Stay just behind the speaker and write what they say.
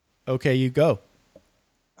Okay, you go.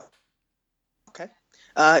 Okay.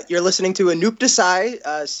 You're listening to Anoop Desai,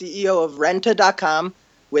 CEO of Renta.com,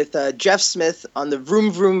 with Jeff Smith on the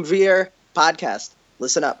Vroom Vroom Veer podcast.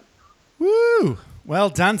 Listen up. Woo! Well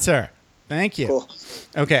done, sir. Thank you. Cool.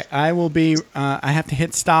 Okay, I will be. I have to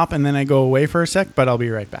hit stop and then I go away for a sec, but I'll be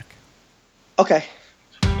right back. Okay.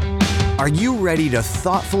 Are you ready to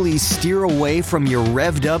thoughtfully steer away from your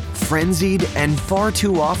revved up, frenzied, and far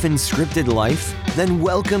too often scripted life? Then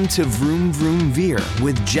welcome to Vroom Vroom Veer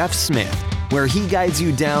with Jeff Smith, where he guides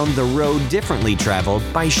you down the road differently traveled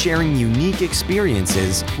by sharing unique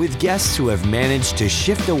experiences with guests who have managed to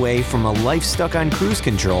shift away from a life stuck on cruise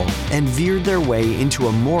control and veered their way into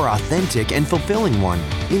a more authentic and fulfilling one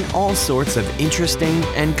in all sorts of interesting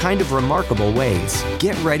and kind of remarkable ways.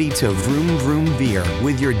 Get ready to Vroom Vroom Veer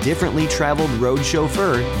with your differently traveled road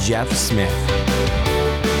chauffeur, Jeff Smith.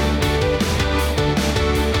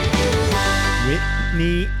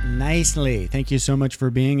 Whitney Nicely. Thank you so much for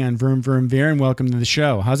being on Vroom Vroom Veer and welcome to the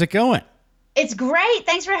show. How's it going? It's great.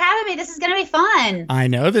 Thanks for having me. This is going to be fun. I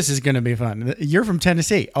know this is going to be fun. You're from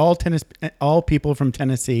Tennessee. All people from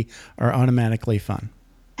Tennessee are automatically fun.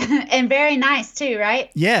 And very nice too, right?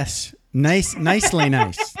 Yes. Nicely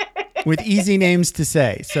nice. With easy names to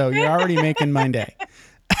say. So you're already making my day.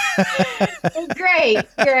 Great.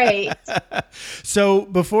 So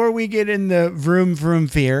before we get in the Vroom Vroom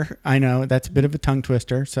Veer, I know that's a bit of a tongue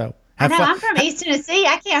twister. So I'm from East Tennessee.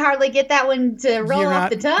 I can't hardly get that one to roll off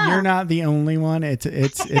the tongue. You're not the only one.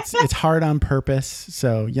 It's hard on purpose.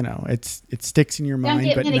 So it sticks in your mind. Don't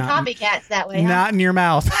get but many not copycats that way. Not in your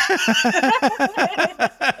mouth.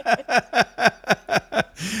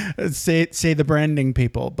 Say the branding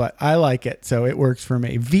people, but I like it, so it works for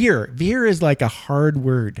me. Veer is like a hard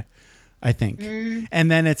word, I think,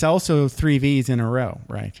 and then it's also 3 V's in a row,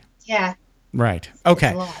 right? Yeah. Right.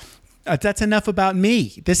 Okay. That's enough about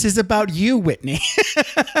me. This is about you, Whitney.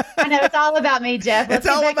 I know it's all about me, Jeff. It's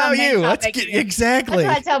all about you. Exactly.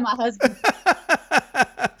 That's what I tell my husband.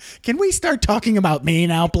 Can we start talking about me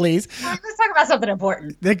now, please? Let's talk about something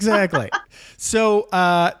important. Exactly. So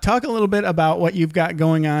talk a little bit about what you've got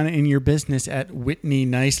going on in your business at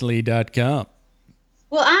WhitneyNicely.com.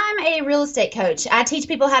 Well, I'm a real estate coach. I teach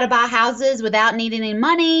people how to buy houses without needing any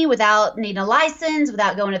money, without needing a license,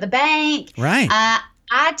 without going to the bank. Right.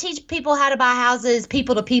 I teach people how to buy houses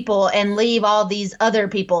people to people and leave all these other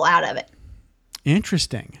people out of it.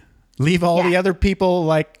 Interesting. Leave all the other people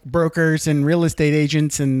like brokers and real estate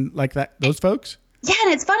agents and like that, those folks? Yeah,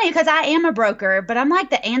 and it's funny because I am a broker, but I'm like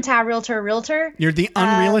the realtor. You're the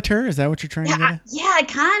unrealtor? Is that what you're trying to get at? Yeah,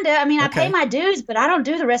 kind of. I mean, Okay. I pay my dues, but I don't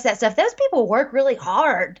do the rest of that stuff. Those people work really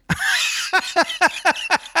hard.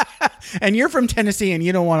 And you're from Tennessee and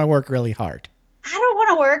you don't want to work really hard. I don't want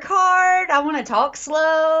to work hard. I want to talk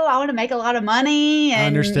slow. I want to make a lot of money and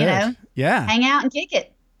Understood. hang out and kick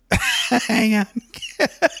it. Hang on.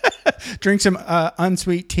 Drink some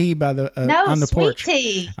unsweet tea by the on the porch.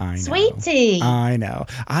 Tea. I know. Sweet tea. I know.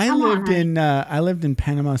 I lived in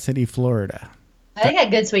Panama City, Florida. They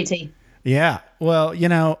got good sweet tea. Yeah. Well,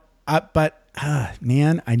 man,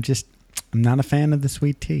 I'm not a fan of the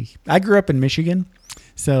sweet tea. I grew up in Michigan,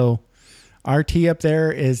 so our tea up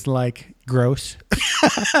there is like gross.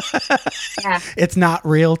 Yeah. It's not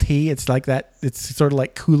real tea. It's like that. It's sort of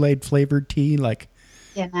like Kool-Aid flavored tea. Like,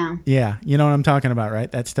 Yeah, no. yeah, you know what I'm talking about,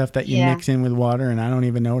 right? That stuff that you mix in with water, and I don't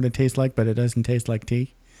even know what it tastes like, but it doesn't taste like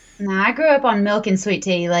tea. No, I grew up on milk and sweet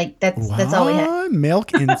tea. Like that's all we had.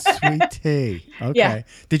 Milk and sweet tea. Okay. Yeah.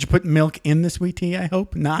 Did you put milk in the sweet tea? I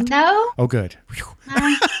hope not. No. Oh, good.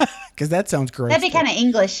 Because that sounds gross. That'd be kind of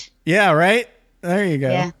English. Yeah, right? There you go.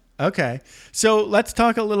 Yeah. Okay. So let's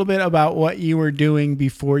talk a little bit about what you were doing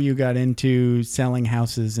before you got into selling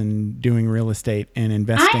houses and doing real estate and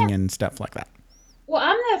investing and stuff like that. Well,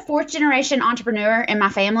 I'm the 4th generation entrepreneur in my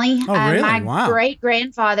family. Oh, really? My Wow.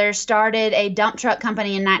 great-grandfather started a dump truck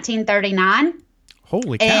company in 1939.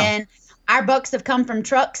 Holy cow. And our bucks have come from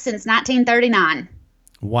trucks since 1939.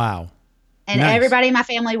 Wow. And Nice. everybody in my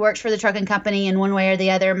family works for the trucking company in one way or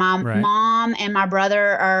the other. My Right. mom and my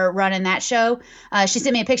brother are running that show. She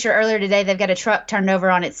sent me a picture earlier today. They've got a truck turned over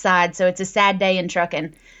on its side, so it's a sad day in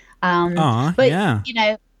trucking. But yeah.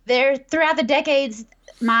 they're throughout the decades,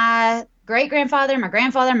 my great-grandfather, my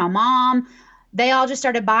grandfather, my mom, they all just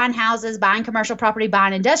started buying houses, buying commercial property,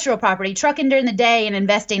 buying industrial property, trucking during the day and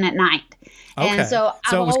investing at night. Okay. And so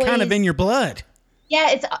it was kind of in your blood.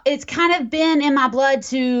 Yeah, it's kind of been in my blood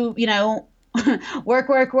to,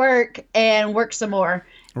 work and work some more.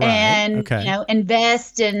 Right. And, Okay.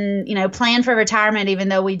 invest and, plan for retirement, even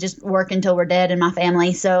though we just work until we're dead in my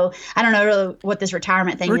family. So I don't know really what this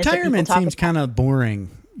retirement thing is. Retirement seems kind of boring.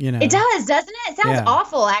 You know. It does, doesn't it? It sounds Yeah.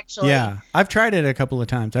 awful, actually. Yeah, I've tried it a couple of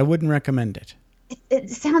times. I wouldn't recommend it. It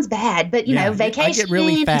sounds bad, but you know, vacation. I get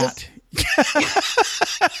really fat.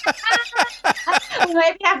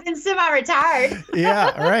 Maybe I've been semi-retired.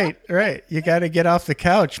 Yeah, right. You got to get off the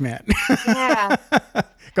couch, man. Yeah.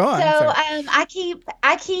 Go on. So sorry.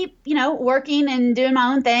 I keep working and doing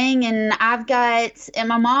my own thing, and and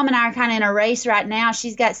my mom and I are kind of in a race right now.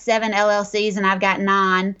 She's got 7 LLCs and I've got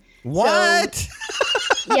 9. What?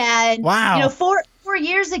 So, yeah. And, Wow. 4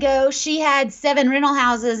 years ago she had 7 rental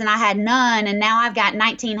houses and I had none, and now I've got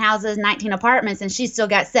 19 houses, 19 apartments, and she's still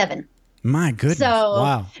got 7. My goodness. So,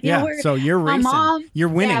 wow. Yeah. So you're racing. You're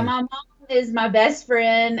winning. Yeah, my mom is my best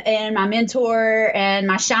friend and my mentor and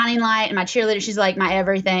my shining light and my cheerleader. She's like my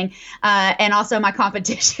everything, and also my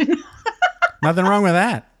competition. Nothing wrong with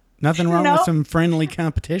that. Nothing wrong with Nope. some friendly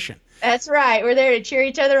competition. That's right. We're there to cheer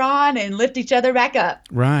each other on and lift each other back up.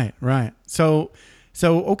 Right. So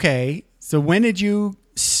okay. So when did you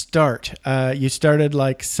start? You started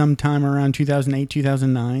like sometime around 2008,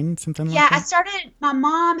 2009, something like Yeah, that? I started. My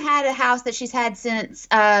mom had a house that she's had since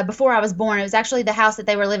before I was born. It was actually the house that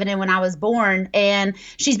they were living in when I was born, and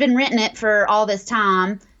she's been renting it for all this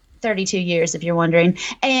time, 32 years, if you're wondering.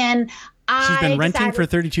 And She's been renting for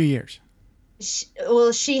 32 years.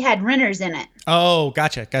 She had renters in it Oh,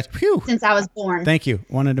 gotcha. Phew. since I was born. Thank you.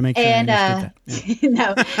 Wanted to make sure And I understood that. Yeah.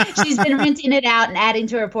 no, she's been renting it out and adding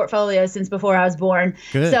to her portfolio since before I was born.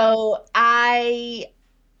 Good. So I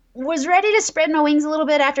was ready to spread my wings a little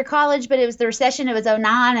bit after college, but it was the recession. It was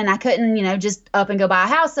 2009, and I couldn't, just up and go buy a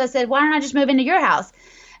house. So I said, why don't I just move into your house?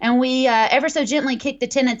 And we ever so gently kicked the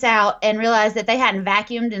tenants out and realized that they hadn't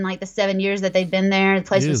vacuumed in like the 7 years that they'd been there. The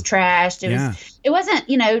place was Ew. trashed. Yeah. It wasn't,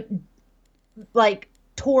 like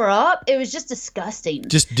tore up. It was just disgusting.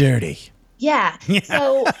 Just dirty. Yeah.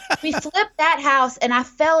 So we flipped that house, and I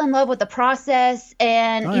fell in love with the process.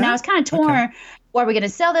 And, Oh, yeah? I was kind of torn. Okay. Were we going to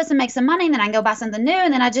sell this and make some money? And then I can go buy something new.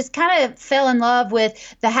 And then I just kind of fell in love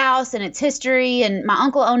with the house and its history. And my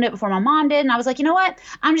uncle owned it before my mom did. And I was like, you know what?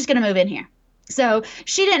 I'm just going to move in here. So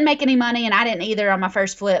she didn't make any money, and I didn't either on my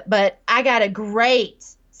first flip. But I got a great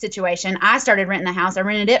situation. I started renting the house. I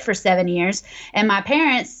rented it for 7 years. And my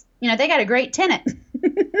parents, they got a great tenant.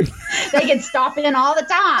 They could stop in all the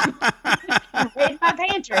time. Raid my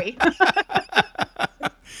pantry.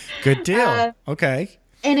 Good deal. Okay.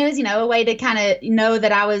 And it was, a way to kind of know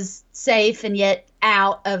that I was safe and yet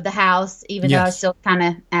out of the house, even though I was Yes. still kind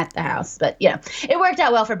of at the house. But, it worked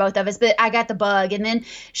out well for both of us. But I got the bug. And then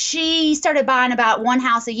she started buying about one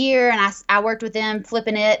house a year, and I worked with them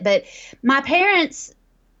flipping it. But my parents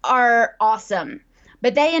are awesome.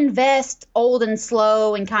 But they invest old and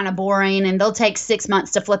slow and kind of boring, and they'll take 6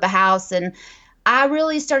 months to flip a house. And I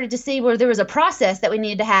really started to see where there was a process that we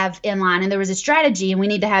needed to have in line, and there was a strategy, and we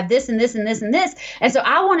need to have this and this and this and this. And so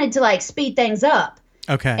I wanted to speed things up.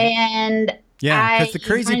 Okay. And Yeah, because the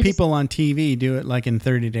crazy wanted to- people on TV do it like in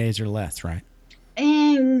 30 days or less, right?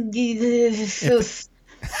 And man,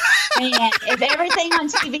 if everything on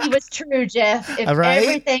TV was true, Jeff, if Right?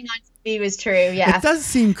 everything on TV was true, yeah. It does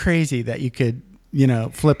seem crazy that you could,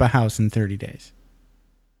 flip a house in 30 days.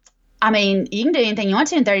 I mean, you can do anything you want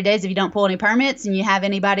to in 30 days if you don't pull any permits, and you have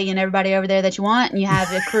anybody and everybody over there that you want, and you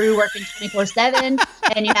have a crew working 24/7,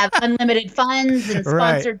 and you have unlimited funds and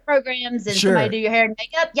Right. sponsored programs, and Sure. somebody do your hair and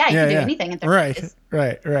makeup. Yeah, you can do anything in 30 days.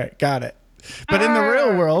 Right. Got it. But in the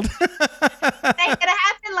real world, It ain't gonna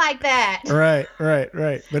happen like that. right.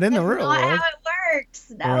 But in the That's real not world, how it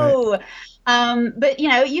works. No. But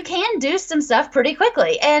you can do some stuff pretty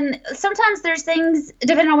quickly, and sometimes there's things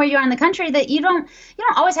depending on where you are in the country that you don't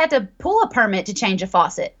always have to pull a permit to change a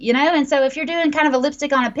faucet, And so if you're doing kind of a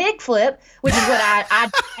lipstick on a pig flip, which is what I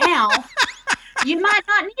do now, you might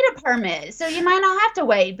not need a permit, so you might not have to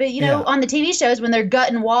wait. But Yeah. on the TV shows when they're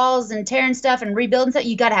gutting walls and tearing stuff and rebuilding stuff,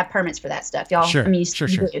 you got to have permits for that stuff, y'all. Sure, I mean, sure.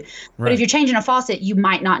 you do. But Right. if you're changing a faucet, you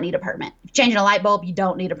might not need a permit. If you're changing a light bulb, you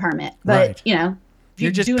don't need a permit. But Right. if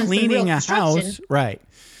you're just doing some real cleaning a construction- house, right?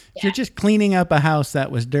 You're just cleaning up a house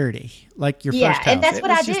that was dirty, like your first house. and that's It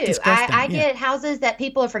what was I just do. disgusting. I get houses that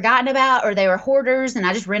people have forgotten about, or they were hoarders, and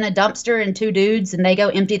I just rent a dumpster and 2 dudes, and they go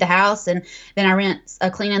empty the house, and then I rent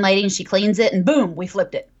a cleaning lady, and she cleans it, and boom, we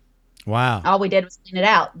flipped it. Wow. All we did was clean it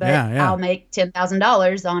out, but Yeah. I'll make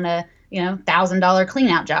 $10,000 on a $1,000 clean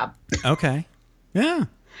out job. Okay. Yeah.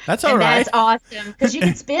 That's all And right. that's awesome because you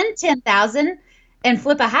can spend $10,000 and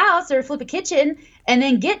flip a house or flip a kitchen and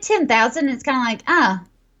then get $10,000. It's kind of like,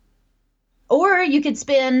 or you could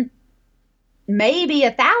spend maybe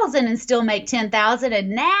 $1,000 and still make $10,000. And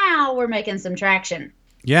now we're making some traction.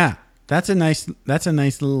 Yeah. That's a nice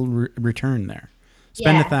little return there.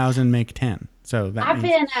 Spend Yeah. 1,000, make 10. So that I've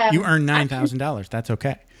means been, you earn $9,000. That's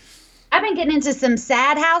okay. I've been getting into some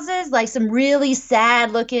sad houses, like some really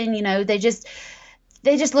sad looking, they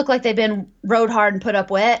just look like they've been rode hard and put up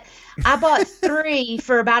wet. I bought 3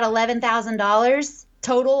 for about $11,000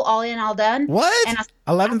 total, all in, all done. What? And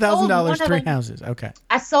 $11,000, 3 houses. Okay.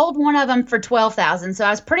 I sold one of them for $12,000, so I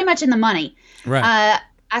was pretty much in the money. Right.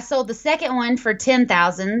 I sold the second one for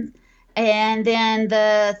 $10,000, and then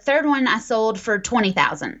the third one I sold for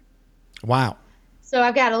 $20,000. Wow. So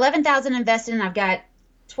I've got $11,000 invested, and I've got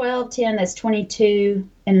 12, 10, that's 22,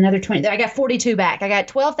 and another 20. I got 42 back. I got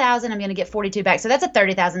 12,000. I'm going to get 42 back. So that's a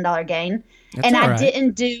 $30,000 gain. That's and all I right.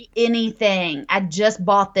 didn't do anything. I just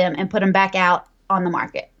bought them and put them back out on the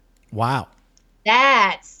market. Wow.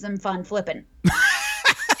 That's some fun flipping.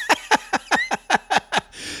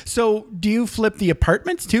 So do you flip the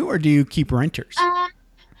apartments too, or do you keep renters?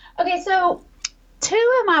 Okay, so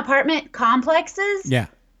 2 of my apartment complexes, Yeah.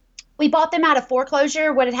 we bought them out of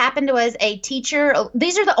foreclosure. What had happened was a teacher,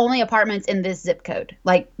 these are the only apartments in this zip code.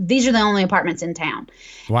 Like, these are the only apartments in town.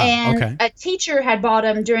 Wow. And Okay. a teacher had bought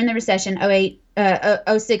them during the recession,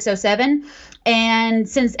 06, 07. And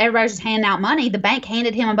since everybody was just handing out money, the bank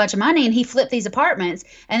handed him a bunch of money, and he flipped these apartments.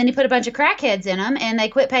 And then he put a bunch of crackheads in them, and they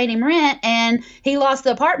quit paying him rent. And he lost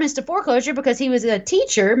the apartments to foreclosure because he was a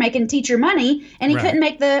teacher making teacher money, and he Right. couldn't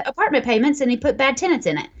make the apartment payments, and he put bad tenants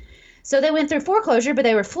in it. So they went through foreclosure, but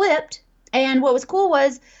they were flipped. And what was cool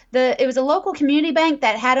was it was a local community bank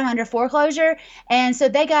that had them under foreclosure. And so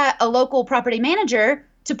they got a local property manager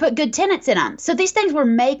to put good tenants in them. So these things were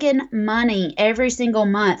making money every single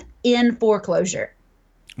month in foreclosure.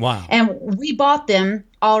 Wow. And we bought them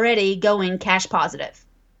already going cash positive.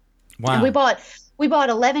 Wow. And we bought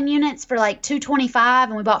 11 units for like $225,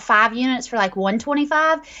 and we bought 5 units for like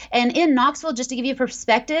 $125. And in Knoxville, just to give you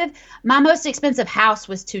perspective, my most expensive house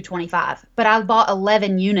was $225, but I bought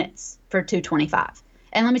 11 units for $225.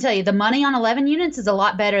 And let me tell you, the money on 11 units is a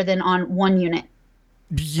lot better than on 1 unit.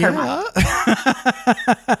 Yeah.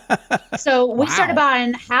 So we Wow. started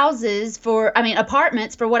buying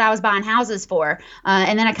apartments for what I was buying houses for.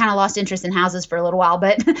 And then I kind of lost interest in houses for a little while,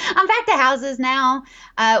 but I'm back to houses now.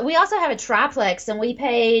 We also have a triplex, and we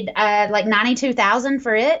paid like $92,000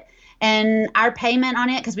 for it. And our payment on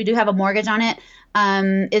it, because we do have a mortgage on it,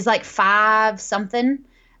 is like $5 something.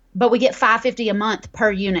 But we get $550 a month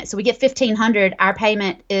per unit. So we get $1,500. Our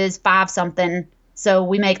payment is $5 something. So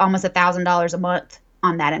we make almost $1,000 a month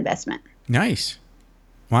on that investment. Nice.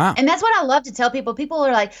 Wow. And that's what I love to tell people. People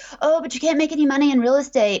are like, oh, but you can't make any money in real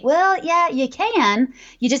estate. Well, yeah, you can.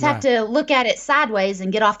 You just have to look at it sideways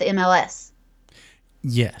and get off the MLS.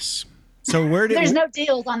 Yes. So There's no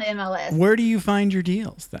deals on the MLS. Where do you find your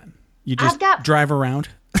deals then? You just I've got- drive around?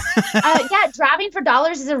 Yeah, driving for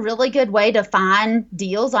dollars is a really good way to find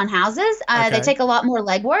deals on houses. They Okay. take a lot more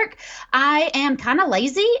legwork. I am kind of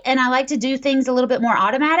lazy, and I like to do things a little bit more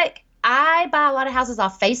automatic. I buy a lot of houses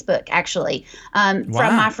off Facebook, actually, from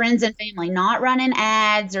my friends and family, not running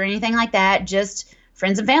ads or anything like that, just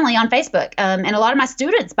friends and family on Facebook. And a lot of my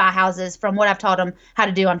students buy houses from what I've taught them how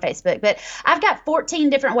to do on Facebook. But I've got 14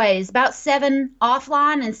 different ways, about 7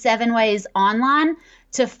 offline and 7 ways online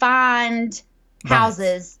to find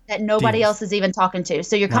houses that nobody Deals. else is even talking to.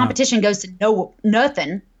 So your competition goes to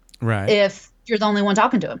nothing Right. if you're the only one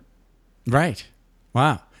talking to them. Right.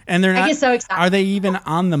 Wow. And they're not. I get so excited. Are they even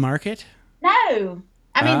on the market? No.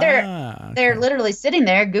 I mean, they're literally sitting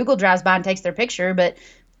there. Google drives by and takes their picture, but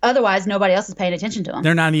otherwise nobody else is paying attention to them.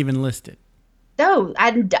 They're not even listed. No, I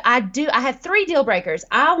have 3 deal breakers.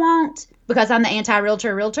 I won't, because I'm the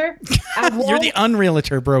anti-realtor realtor. You're the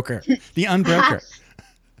unrealtor broker. The unbroker.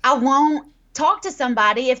 I won't talk to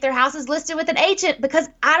somebody if their house is listed with an agent, because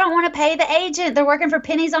I don't want to pay the agent. They're working for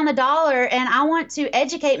pennies on the dollar, and I want to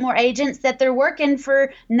educate more agents that they're working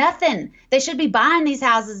for nothing. They should be buying these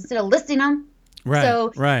houses instead of listing them. Right.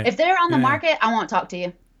 So right. if they're on the Yeah. market, I won't talk to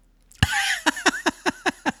you.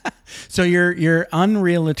 So you're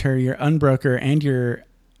unrealtor, you're unbroker, and you're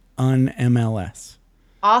un-MLS.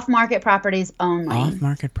 Off-market properties only.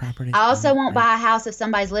 Off-market properties. I also won't only. buy a house if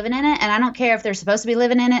somebody's living in it, and I don't care if they're supposed to be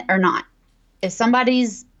living in it or not. If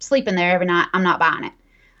somebody's sleeping there every night, I'm not buying it.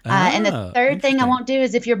 And the Oh, third thing I interesting. won't do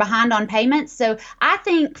is if you're behind on payments. So I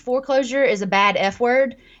think foreclosure is a bad F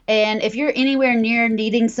word. And if you're anywhere near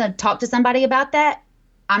needing to talk to somebody about that,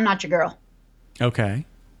 I'm not your girl. Okay.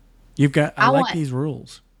 You've got. I like these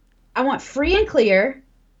rules. I want free and clear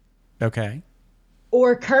Okay.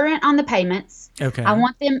 or current on the payments. Okay. I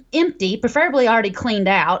want them empty, preferably already cleaned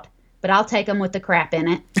out, but I'll take them with the crap in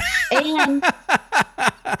it. And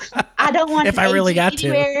I don't want If an I really agent got to.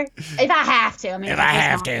 anywhere. If I have to. I mean, If I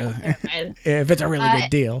have to. If it's a really good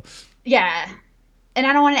deal. Yeah. And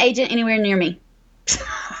I don't want an agent anywhere near me.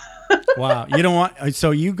 Wow. You don't want,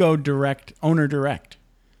 so you go direct, owner direct.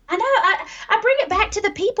 I know. I bring it back to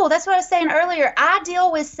the people. That's what I was saying earlier. I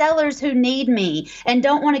deal with sellers who need me and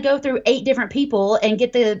don't want to go through 8 different people and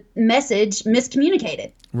get the message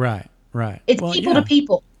miscommunicated. Right. It's people to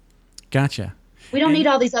people. Gotcha. We don't need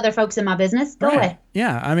all these other folks in my business. Go away.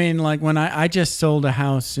 Yeah. I mean, like when I just sold a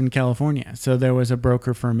house in California, so there was a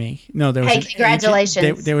broker for me. No, there was an congratulations.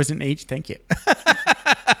 Agent. There was an agent. Thank you.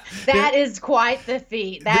 That is quite the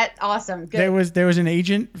feat. That's awesome. Good. There was an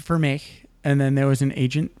agent for me, and then there was an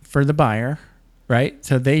agent for the buyer, right?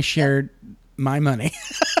 So they shared my money.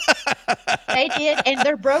 They did, and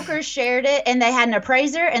their brokers shared it, and they had an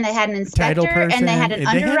appraiser, and they had an inspector, and they had an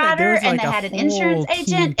underwriter, and they had an insurance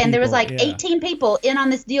agent, and there was like 18 people in on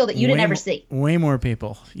this deal that you didn't ever see. Way more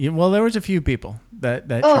people. Well, there was a few people that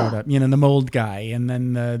showed up. You know, the mold guy, and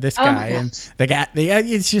then this guy, and the guy.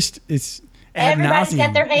 It's ad everybody's nauseam.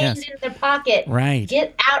 got their hand in their pocket. Right.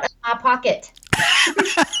 Get out of my pocket.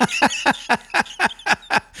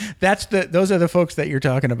 Those are the folks that you're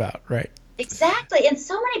talking about, right? Exactly. And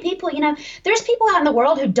so many people, there's people out in the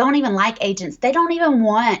world who don't even like agents. They don't even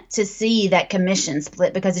want to see that commission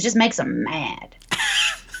split because it just makes them mad.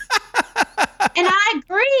 And I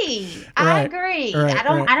agree. I agree. I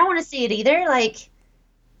don't want to see it either. Like,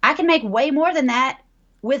 I can make way more than that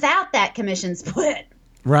without that commission split.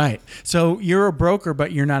 Right. So you're a broker,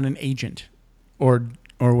 but you're not an agent. Or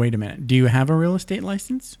wait a minute. Do you have a real estate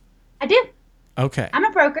license? I do. Okay. I'm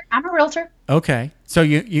a broker. I'm a realtor. Okay. So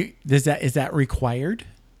is that required?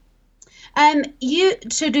 You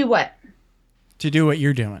to do what? To do what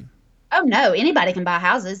you're doing. Oh no, anybody can buy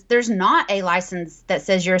houses. There's not a license that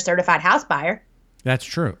says you're a certified house buyer. That's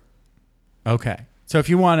true. Okay. So if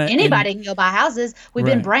you want to anybody can go buy houses. We've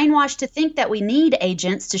been brainwashed to think that we need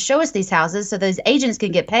agents to show us these houses so those agents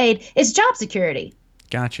can get paid. It's job security.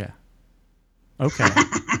 Gotcha. Okay.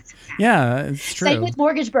 Yeah, it's true. Same with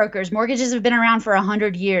mortgage brokers. Mortgages have been around for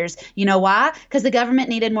 100 years. You know why? Because the government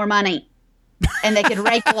needed more money, and they could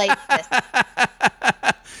regulate this.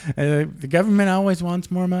 The government always wants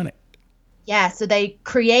more money. Yeah, so they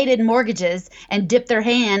created mortgages and dipped their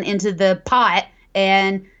hand into the pot.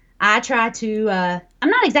 And I try to. I'm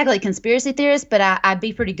not exactly a conspiracy theorist, but I'd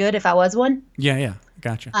be pretty good if I was one. Yeah,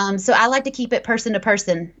 gotcha. So I like to keep it person to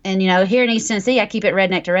person, and here in East Tennessee, I keep it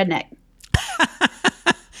redneck to redneck.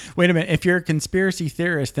 Wait a minute. If you're a conspiracy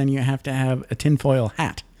theorist, then you have to have a tinfoil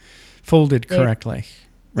hat folded correctly.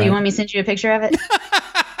 Do you want me to send you a picture of it?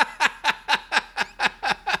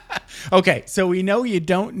 Okay, so we know you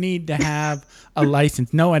don't need to have a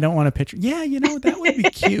license. No, I don't want a picture. Yeah, that would be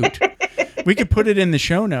cute. We could put it in the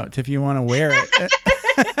show notes if you want to wear it.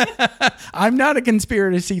 I'm not a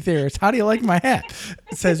conspiracy theorist. How do you like my hat?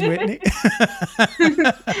 Says Whitney.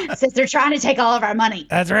 Says they're trying to take all of our money.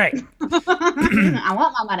 That's right. I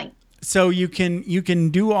want my money. So you can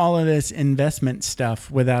do all of this investment stuff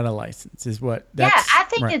without a license is what that's I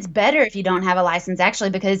think it's better if you don't have a license actually,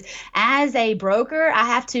 because as a broker, I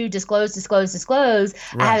have to disclose. Right.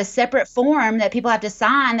 I have a separate form that people have to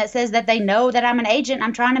sign that says that they know that I'm an agent.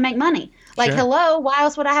 I'm trying to make money. Like, hello, why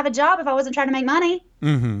else would I have a job if I wasn't trying to make money?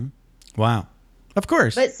 Mm-hmm. Wow. Of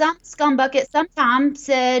course. But some scumbucket sometimes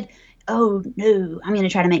said, oh, no, I'm going to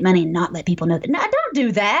try to make money and not let people know that. No, don't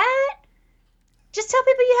do that. Just tell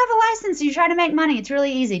people you have a license and you're trying to make money. It's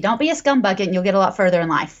really easy. Don't be a scumbucket and you'll get a lot further in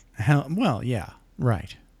life. Well, yeah,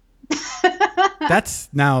 right.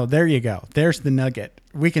 There you go. There's the nugget.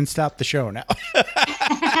 We can stop the show now.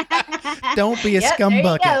 Don't be a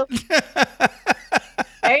scumbucket.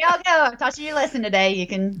 There y'all go. I've taught you your lesson today. You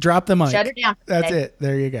can drop the mic. Shut her down. That's it.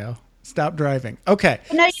 There you go. Stop driving. Okay.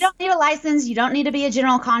 No, you don't need a license. You don't need to be a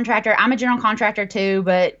general contractor. I'm a general contractor too,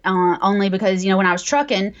 but only because, when I was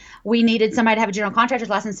trucking, we needed somebody to have a general contractor's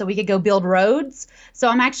license so we could go build roads. So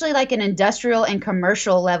I'm actually like an industrial and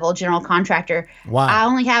commercial level general contractor. Wow. I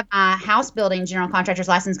only have my house building general contractor's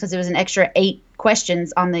license because it was an extra 8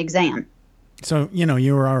 questions on the exam. So,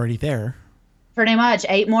 you were already there. Pretty much.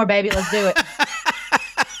 8 more, baby. Let's do it.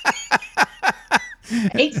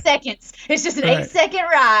 8 seconds. It's just an 8-second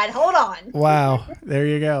ride. Hold on. Wow. There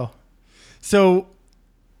you go. So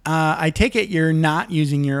I take it you're not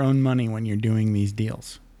using your own money when you're doing these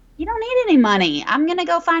deals. You don't need any money. I'm going to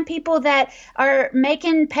go find people that are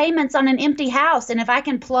making payments on an empty house. And if I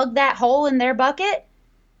can plug that hole in their bucket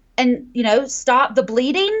and, stop the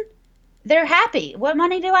bleeding, they're happy. What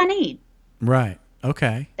money do I need? Right.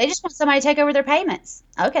 Okay. They just want somebody to take over their payments.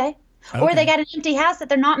 Okay. Or they got an empty house that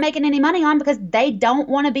they're not making any money on because they don't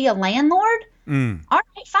want to be a landlord. All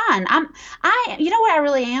right, fine. You know what I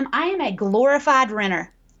really am? I am a glorified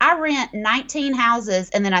renter. I rent 19 houses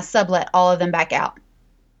and then I sublet all of them back out.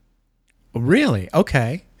 Really?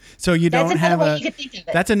 Okay. So you That's don't another have way a. you could think of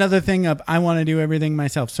it. That's another thing of I want to do everything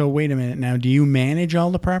myself. So wait a minute now. Do you manage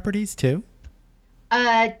all the properties too?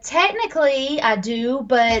 Technically, I do,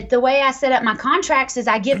 but the way I set up my contracts is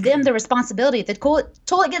I give them the responsibility. If the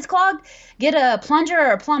toilet gets clogged, get a plunger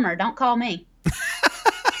or a plumber. Don't call me.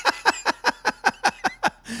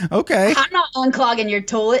 Okay. I'm not unclogging your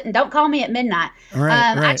toilet, and don't call me at midnight.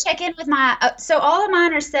 Right, I right. check in with my so all of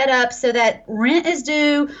mine are set up so that rent is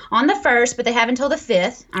due on the 1st, but they have until the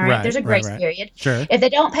 5th. All right, Right, there's a right, grace right. period. Sure. If they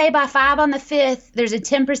don't pay by 5 on the 5th, there's a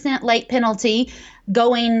 10% late penalty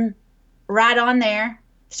going right on there.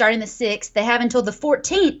 Starting the 6th, they have until the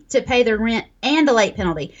 14th to pay their rent and the late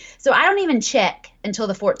penalty. So I don't even check until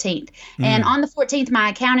the 14th. And on the 14th, my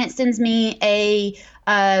accountant sends me a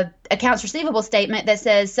accounts receivable statement that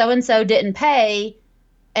says so-and-so didn't pay.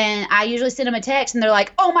 And I usually send them a text and they're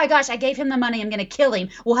like, oh my gosh, I gave him the money. I'm going to kill him.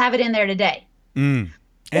 We'll have it in there today. And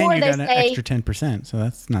Or you they got an say- extra 10%, so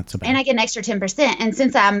that's not so bad. And I get an extra 10%. And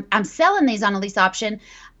since I'm selling these on a lease option,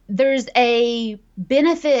 there's a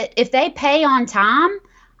benefit. If they pay on time,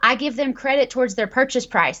 I give them credit towards their purchase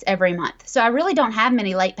price every month. So I really don't have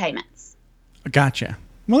many late payments. Gotcha.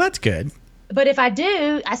 Well, that's good. But if I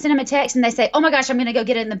do, I send them a text and they say, oh my gosh, I'm going to go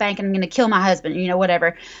get it in the bank and I'm going to kill my husband,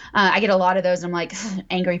 whatever. I get a lot of those. And I'm like,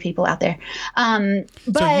 angry people out there. But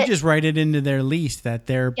So you just write it into their lease that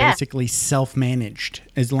they're Yeah. basically self-managed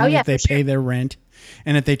as long yeah, as they for pay sure. their rent.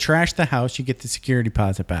 And if they trash the house, you get the security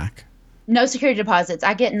deposit back. no security deposits.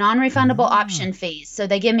 I get non-refundable option fees. So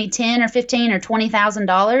they give me $10 or $15 or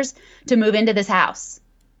 $20,000 to move into this house.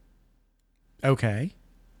 Okay.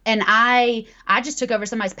 And I just took over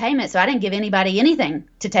somebody's payment, so I didn't give anybody anything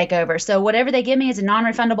to take over. So whatever they give me as a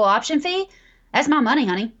non-refundable option fee, that's my money,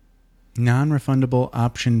 honey. Non-refundable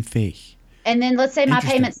option fee. And then let's say my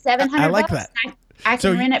Interesting. payment's $700. I like that. I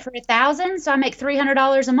So can rent it for $1,000, so I make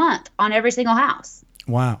 $300 a month on every single house.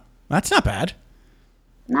 Wow. That's not bad.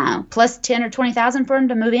 No, plus 10 or 20,000 for them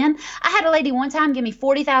to move in. I had a lady one time give me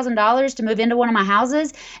 $40,000 to move into one of my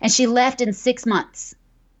houses, and she left in 6 months.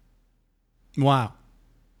 Wow.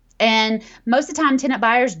 And most of the time, tenant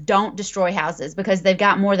buyers don't destroy houses because they've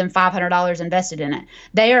got more than $500 invested in it.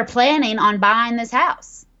 They are planning on buying this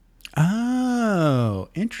house. Oh,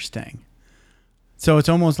 interesting. So it's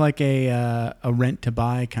almost like a rent to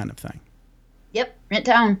buy kind of thing. Yep, rent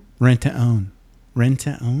to own. Rent to own. Rent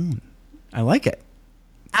to own. I like it.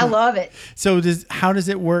 I love it. So how does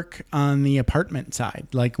it work on the apartment side?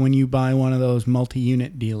 Like when you buy one of those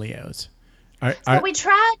multi-unit dealios? So we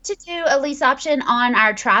tried to do a lease option on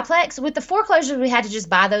our triplex. With the foreclosures, we had to just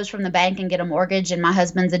buy those from the bank and get a mortgage. And my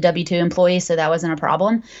husband's a W-2 employee, so that wasn't a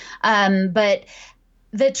problem. But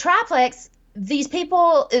the triplex, these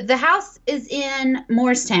people, the house is in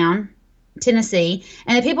Morristown, Tennessee,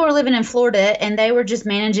 and the people were living in Florida, and they were just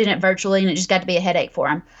managing it virtually, and it just got to be a headache for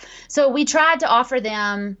them. So we tried to offer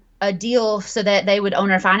them a deal so that they would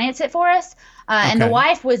owner finance it for us. And the Okay.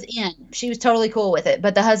 wife was in. She was totally cool with it,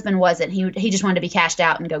 but the husband wasn't. He just wanted to be cashed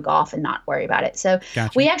out and go golf and not worry about it. So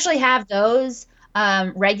Gotcha. we actually have those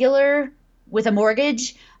regular with a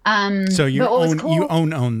mortgage. So you but what was own cool- you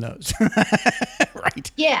own those,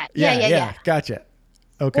 right? Yeah. Gotcha.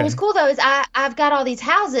 Okay. What was cool though is I've got all these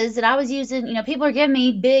houses that I was using. People are giving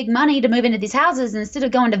me big money to move into these houses. And instead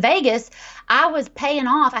of going to Vegas, I was paying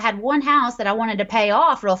off. I had one house that I wanted to pay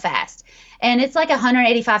off real fast, and it's like a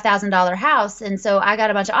 $185,000 house. And so I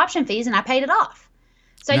got a bunch of option fees and I paid it off.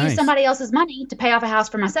 So I Nice. used somebody else's money to pay off a house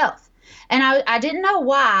for myself. And I didn't know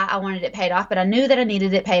why I wanted it paid off, but I knew that I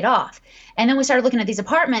needed it paid off. And then we started looking at these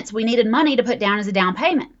apartments. We needed money to put down as a down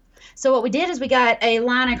payment. So what we did is we got a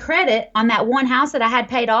line of credit on that one house that I had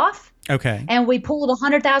paid off. Okay. And we pulled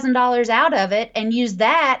 $100,000 out of it and used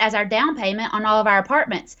that as our down payment on all of our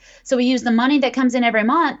apartments. So we use the money that comes in every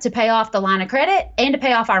month to pay off the line of credit and to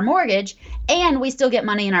pay off our mortgage. And we still get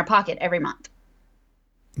money in our pocket every month.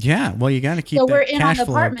 Yeah. Well, you got to keep So that we're in on cash the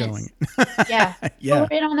flow apartments. going. Yeah. Yeah. So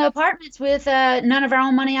we're in on the apartments with none of our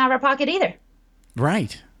own money out of our pocket either.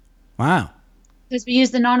 Right. Wow. Because we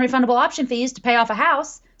used the non-refundable option fees to pay off a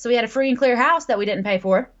house. So we had a free and clear house that we didn't pay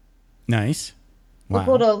for. Nice. We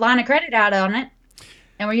pulled Wow. a line of credit out on it.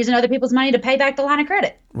 And we're using other people's money to pay back the line of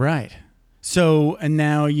credit. Right. So and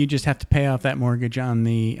now you just have to pay off that mortgage on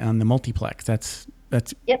the multiplex. That's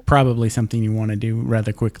Yep. probably something you want to do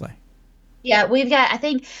rather quickly. Yeah, I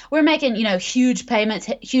think we're making, huge payments,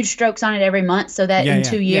 huge strokes on it every month so that in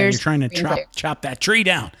 2 years. you're trying to free and clear. chop that tree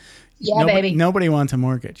down. Yeah, baby. Nobody wants a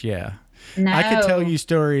mortgage. Yeah. No. I could tell you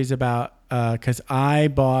stories about because I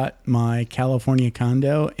bought my California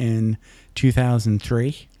condo in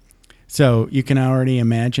 2003. So you can already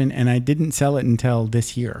imagine. And I didn't sell it until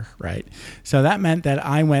this year, right? So that meant that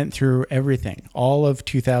I went through everything, all of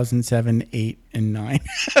 2007, 8, and 9.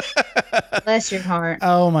 Bless your heart.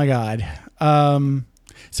 Oh my God.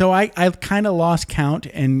 So I kind of lost count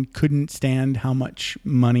and couldn't stand how much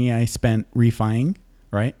money I spent refining,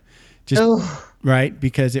 right? Just right,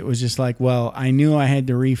 because it was just like, well, I knew I had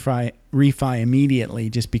to refi immediately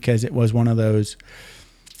just because it was one of those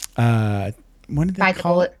what did they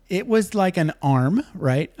call it? It was like an arm,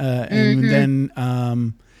 right? And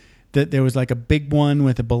then there was like a big one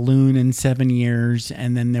with a balloon in 7 years,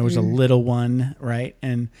 and then there was a little one, right?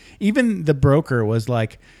 And even the broker was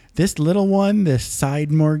like, this little one, this side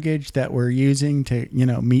mortgage that we're using to,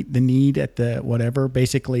 meet the need at the whatever,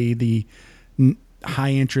 basically the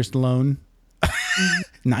high interest loan,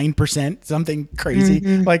 9%, something crazy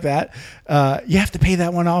like that. You have to pay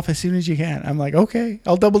that one off as soon as you can. I'm like, okay,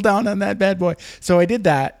 I'll double down on that bad boy. So I did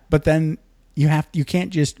that, but then you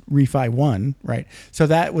can't just refi one, right? So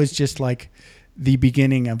that was just like the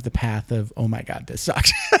beginning of the path of, oh my God, this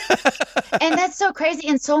sucks. And that's so crazy.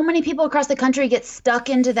 And so many people across the country get stuck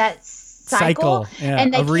into that cycle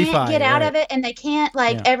and they can't refi, get out of it, and they can't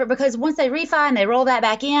ever, because once they refi and they roll that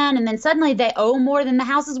back in, and then suddenly they owe more than the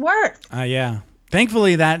house is worth. Yeah.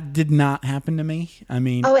 Thankfully, that did not happen to me. I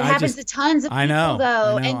mean, it happens to tons of people,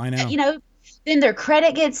 though. I know. Then their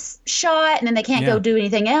credit gets shot, and then they can't go do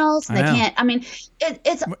anything else. And they can't. I mean,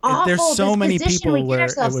 it's awful. There's so many people where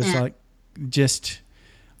it was like just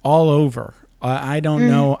all over. I don't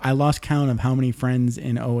know. I lost count of how many friends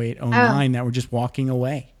in 08, 09 that were just walking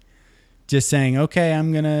away. Just saying, okay,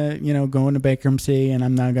 I'm going to, go into bankruptcy, and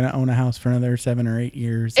I'm not going to own a house for another 7 or 8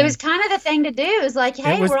 years. It was kind of the thing to do. It was like,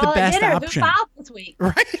 hey, we're all at dinner. Option. Who filed this week?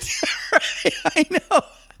 Right. I know.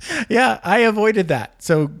 Yeah, I avoided that.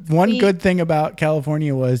 So one good thing about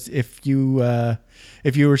California was if you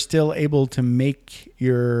were still able to make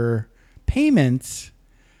your payments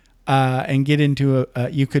and get into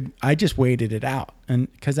I just waited it out, and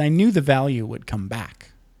because I knew the value would come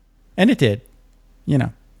back, and it did,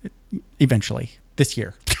 eventually this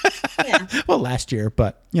year. Yeah. Well, last year,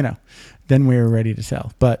 but then we were ready to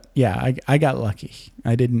sell. But yeah, I got lucky.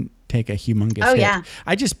 I didn't take a humongous hit. Yeah.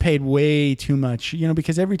 I just paid way too much,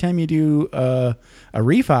 because every time you do a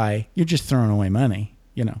refi, you're just throwing away money.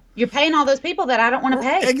 You're paying all those people that I don't want to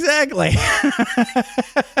pay. Exactly.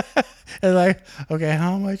 And like, okay,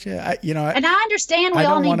 how much? And I understand we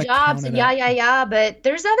all need jobs and but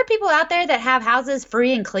there's other people out there that have houses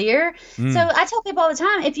free and clear. So I tell people all the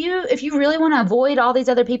time, if you really want to avoid all these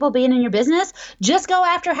other people being in your business, just go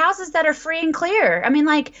after houses that are free and clear. I mean,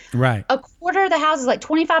 like a quarter of the houses, like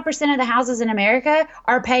 25% of the houses in America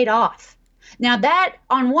are paid off. Now that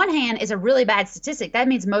on one hand is a really bad statistic. That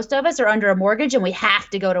means most of us are under a mortgage and we have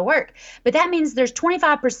to go to work. But that means there's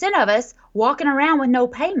 25% of us walking around with no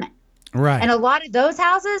payment. Right. And a lot of those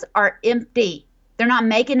houses are empty. They're not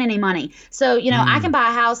making any money. So, I can buy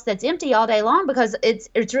a house that's empty all day long because it's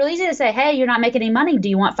really easy to say, hey, you're not making any money. Do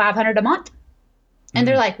you want $500 a month? And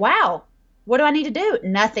they're like, wow, what do I need to do?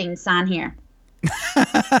 Nothing. Sign here.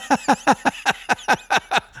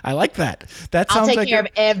 I like that. I'll take care of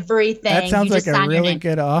everything. That sounds like a really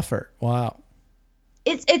good offer. Wow.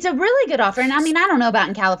 It's a really good offer. And I mean, I don't know about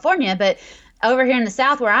in California, but over here in the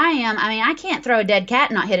South where I am, I mean, I can't throw a dead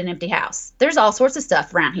cat and not hit an empty house. There's all sorts of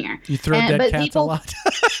stuff around here. You throw dead cats a lot?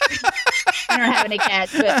 I don't have any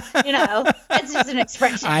cats, but, it's just an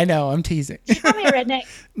expression. I know. I'm teasing. You call me a redneck?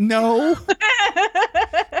 No.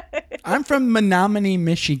 I'm from Menominee,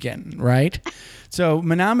 Michigan, right? So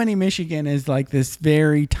Menominee, Michigan is like this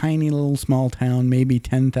very tiny little small town, maybe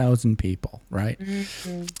 10,000 people, right?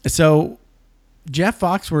 Mm-hmm. So Jeff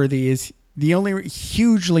Foxworthy is the only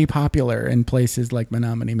hugely popular in places like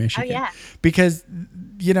Menominee, Michigan. Oh, yeah. Because,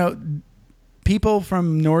 people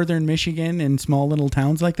from northern Michigan and small little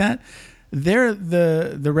towns like that, they're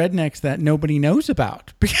the rednecks that nobody knows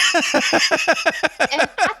about. And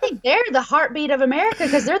I think they're the heartbeat of America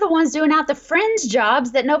because they're the ones doing out the fringe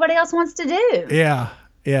jobs that nobody else wants to do. Yeah.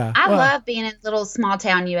 Yeah. I love being in little small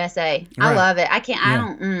town USA. Right. I love it. I can't, I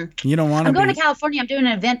don't. You don't want to I'm going to California. I'm doing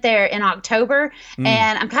an event there in October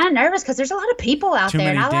and I'm kind of nervous because there's a lot of people out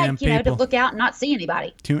there and I like, to look out and not see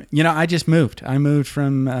anybody. I just moved. I moved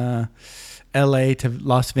from LA to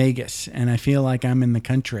Las Vegas and I feel like I'm in the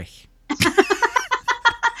country.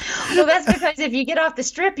 Well, that's because if you get off the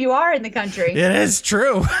strip, you are in the country. It is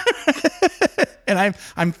true. And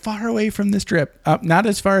I'm far away from the strip. Not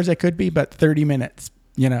as far as I could be, but 30 minutes.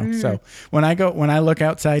 So when I look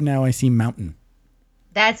outside now, I see mountain.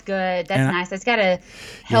 That's good. That's nice. That's got to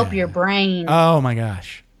help your brain. Oh my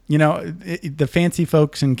gosh. The fancy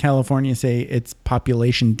folks in California say it's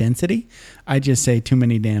population density. I just say too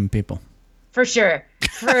many damn people. For sure.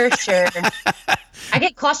 I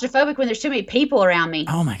get claustrophobic when there's too many people around me.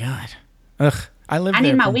 Oh my God. Ugh. I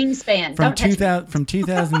need my wingspan. From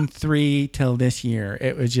 2003 till this year.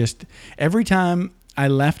 It was just every time I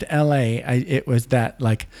left LA, it was that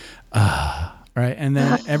like, right. And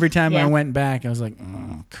then every time I went back, I was like,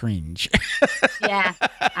 cringe. Yeah.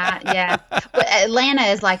 But Atlanta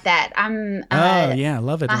is like that. I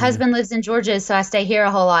love it. My husband lives in Georgia, so I stay here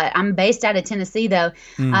a whole lot. I'm based out of Tennessee though.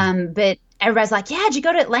 But everybody's like, yeah, did you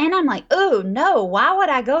go to Atlanta? I'm like, oh no, why would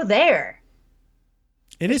I go there?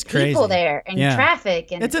 It is crazy. People there and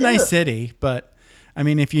traffic, and it's a nice city, but I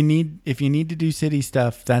mean, if you need to do city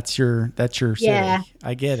stuff, that's your city.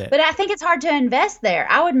 I get it. But I think it's hard to invest there.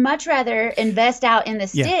 I would much rather invest out in the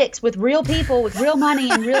sticks with real people, with real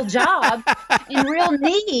money and real jobs and real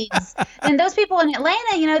needs. And those people in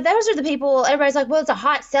Atlanta, those are the people. Everybody's like, well, it's a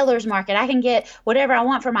hot seller's market. I can get whatever I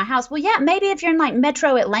want for my house. Well, yeah, maybe if you're in like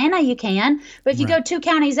Metro Atlanta, you can. But if you go 2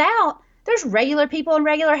 counties out, there's regular people in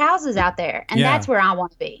regular houses out there, and that's where I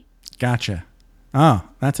want to be. Gotcha. Oh,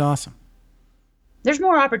 that's awesome. There's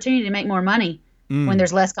more opportunity to make more money when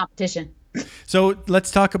there's less competition. So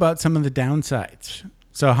let's talk about some of the downsides.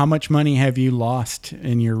 So how much money have you lost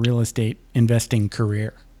in your real estate investing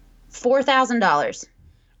career? $4,000.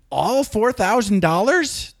 All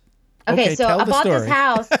 $4,000? Okay, so I bought this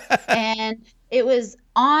house, and it was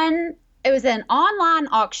an online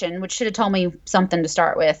auction, which should have told me something to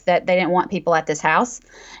start with, that they didn't want people at this house.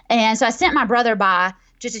 And so I sent my brother by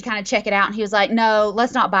just to kind of check it out. And he was like, no,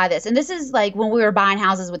 let's not buy this. And this is like when we were buying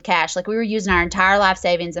houses with cash. Like we were using our entire life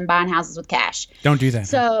savings and buying houses with cash. Don't do that.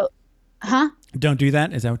 So, Don't do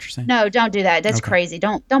that? Is that what you're saying? No, don't do that. That's crazy.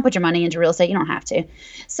 Don't put your money into real estate. You don't have to.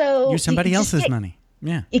 So use somebody else's money.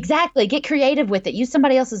 Yeah. Exactly. Get creative with it. Use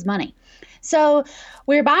somebody else's money. So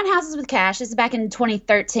we were buying houses with cash. This is back in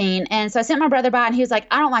 2013. And so I sent my brother by, and he was like,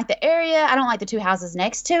 I don't like the area. I don't like the 2 houses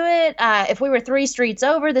next to it. If we were 3 streets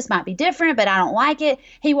over, this might be different, but I don't like it.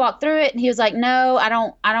 He walked through it, and he was like, no, I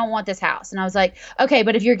don't want this house. And I was like, okay,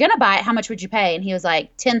 but if you're going to buy it, how much would you pay? And he was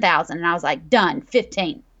like, $10,000. And I was like, done,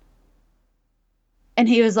 15. And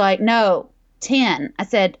he was like, no, 10. I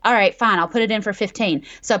said, all right, fine. I'll put it in for 15.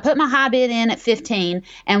 So I put my high bid in at 15,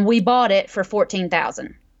 and we bought it for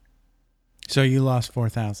 14,000. So you lost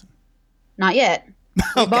 $4,000. Not yet.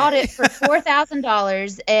 We bought it for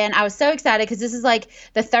 $4,000, and I was so excited because this is like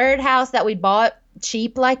the 3rd house that we bought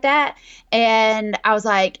cheap like that. And I was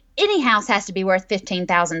like, any house has to be worth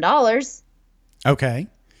 $15,000. Okay.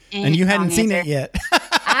 And you hadn't seen it yet.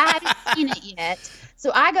 I hadn't seen it yet.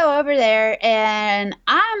 So I go over there, and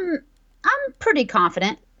I'm pretty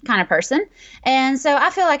confident kind of person. And so I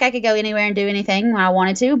feel like I could go anywhere and do anything when I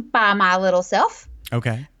wanted to by my little self.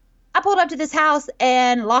 Okay. I pulled up to this house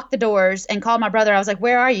and locked the doors and called my brother. I was like,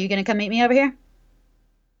 where are you? You going to come meet me over here?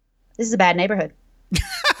 This is a bad neighborhood.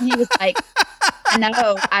 And he was like,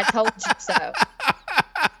 no, I told you so.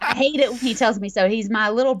 I hate it when he tells me so. He's my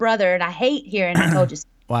little brother, and I hate hearing I told you so.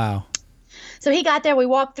 Wow. So he got there. We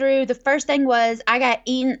walked through. The first thing was I got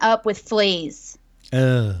eaten up with fleas.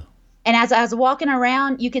 Ugh. And as I was walking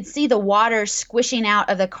around, you could see the water squishing out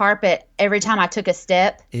of the carpet every time I took a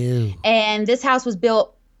step. Ew. And this house was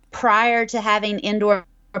built prior to having indoor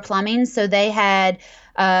plumbing. So they had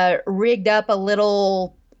rigged up a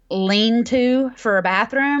little lean-to for a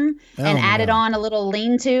bathroom and added on a little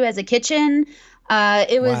lean-to as a kitchen.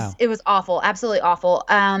 It was awful, absolutely awful.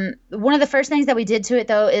 One of the first things that we did to it,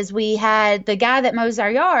 though, is we had the guy that mows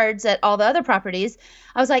our yards at all the other properties.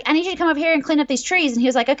 I was like, I need you to come over here and clean up these trees. And he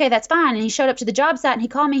was like, okay, that's fine. And he showed up to the job site, and he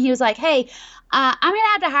called me. He was like, hey, I'm going to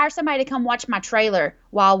have to hire somebody to come watch my trailer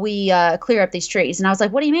while we clear up these trees. And I was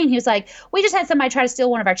like, what do you mean? He was like, we just had somebody try to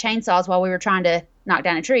steal one of our chainsaws while we were trying to knock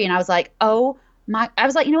down a tree. And I was like, I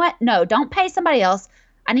was like, you know what? No, don't pay somebody else.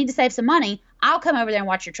 I need to save some money. I'll come over there and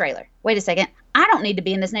watch your trailer. Wait a second. I don't need to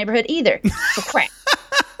be in this neighborhood either. So crap.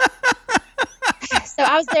 So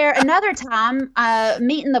I was there another time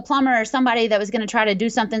meeting the plumber or somebody that was going to try to do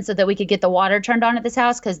something so that we could get the water turned on at this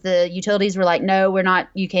house because the utilities were like, no, we're not.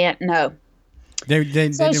 You can't. No. They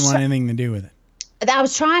didn't want anything to do with it. I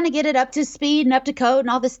was trying to get it up to speed and up to code and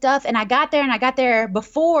all this stuff. And I got there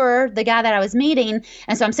before the guy that I was meeting.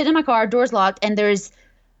 And so I'm sitting in my car, door's locked, and there's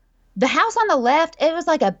the house on the left. It was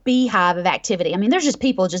like a beehive of activity. I mean, there's just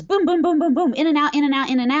people just boom, boom, boom, boom, boom, in and out, in and out,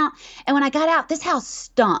 in and out. And when I got out, this house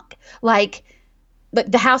stunk like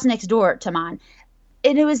the house next door to mine.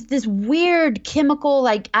 And it was this weird chemical,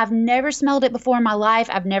 like I've never smelled it before in my life.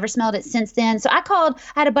 I've never smelled it since then. So I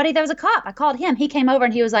had a buddy that was a cop. I called him. He came over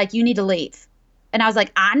and he was like, you need to leave. And I was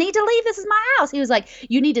like, I need to leave. This is my house. He was like,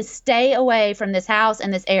 you need to stay away from this house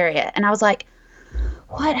and this area. And I was like,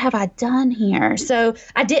 what have I done here? So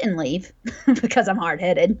I didn't leave because I'm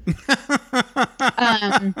hard-headed.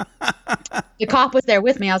 The cop was there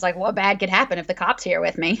with me. I was like, what bad could happen if the cop's here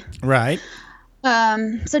with me? Right.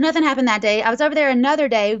 So nothing happened that day. I was over there another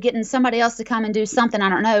day getting somebody else to come and do something. I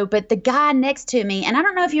don't know. But the guy next to me, and I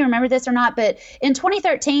don't know if you remember this or not, but in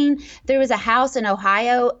 2013, there was a house in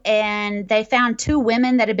Ohio and they found 2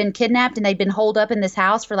 women that had been kidnapped and they'd been holed up in this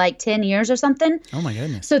house for like 10 years or something. Oh my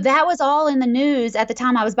goodness. So that was all in the news at the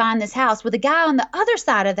time I was buying this house, with a guy on the other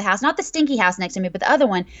side of the house, not the stinky house next to me, but the other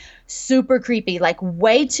one, super creepy, like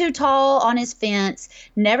way too tall on his fence,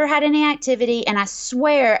 never had any activity. And I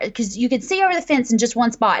swear, because you could see over the fence in just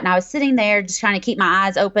one spot, and I was sitting there just trying to keep my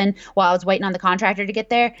eyes open while I was waiting on the contractor to get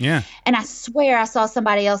there. Yeah. And I swear I saw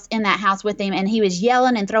somebody else in that house with him, and he was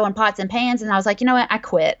yelling and throwing pots and pans. And I was like, you know what? I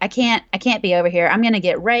quit. I can't be over here. I'm going to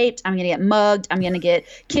get raped. I'm going to get mugged. I'm going to get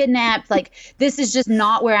kidnapped. Like, this is just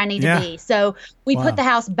not where I need to be. So we put the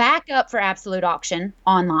house back up for absolute auction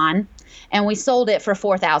online, and we sold it for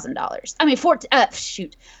 $4,000. I mean,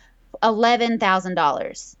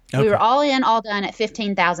 $11,000. Okay. We were all in, all done at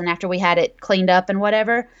 $15,000 after we had it cleaned up and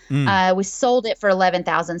whatever. We sold it for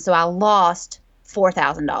 $11,000, so I lost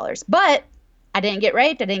 $4,000. But I didn't get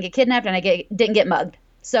raped, I didn't get kidnapped, and I didn't get mugged.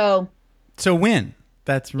 So win.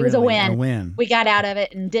 That's really it was a win. A win. We got out of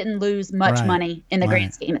it and didn't lose much money in the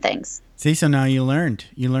grand scheme of things. See, so now you learned.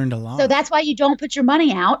 You learned a lot. So that's why you don't put your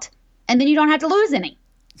money out, and then you don't have to lose any.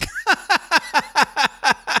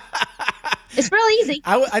 It's real easy.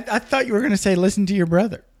 I thought you were going to say, listen to your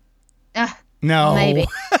brother. No. Maybe.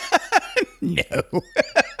 No.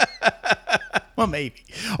 Well, maybe.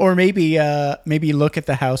 Or maybe look at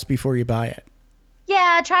the house before you buy it.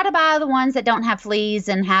 Yeah, try to buy the ones that don't have fleas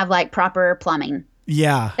and have like proper plumbing.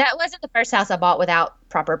 Yeah. That wasn't the first house I bought without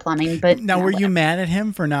proper plumbing, but now, were you mad at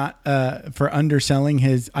him for not for underselling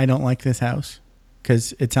his I don't like this house?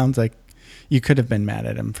 Because it sounds like you could have been mad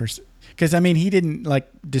at him for, because I mean, he didn't like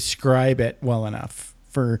describe it well enough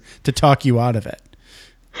to talk you out of it.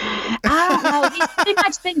 I don't know. He's pretty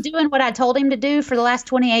much been doing what I told him to do for the last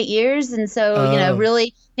 28 years. And so,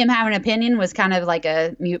 really him having an opinion was kind of like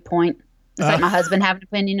a mute point. It's like my husband having an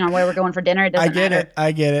opinion on where we're going for dinner. It doesn't matter.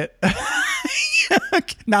 I get it.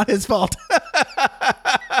 Not his fault.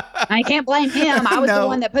 I can't blame him. I was the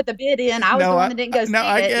one that put the bid in. I was the one that didn't go see it.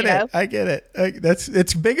 I get it. I get it.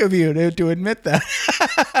 It's big of you to admit that.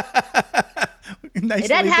 Nicely it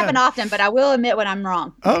doesn't happen done. often, but I will admit when I'm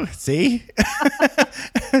wrong. Oh, see?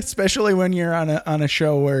 Especially when you're on a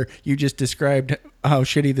show where you just described how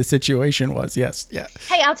shitty the situation was. Yes. Yeah.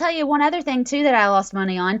 Hey, I'll tell you one other thing too that I lost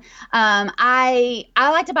money on. I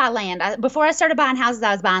like to buy land. Before I started buying houses,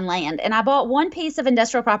 I was buying land, and I bought one piece of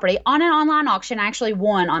industrial property on an online auction. I actually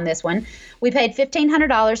won on this one. We paid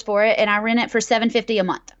 $1,500 for it, and I rent it for $750 a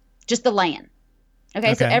month, just the land.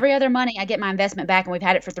 Okay, so every other money I get my investment back, and we've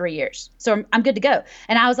had it for 3 years. So I'm good to go.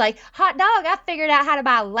 And I was like, hot dog, I figured out how to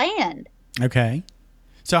buy land. Okay.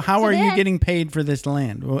 So how are you getting paid for this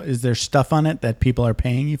land? Well, is there stuff on it that people are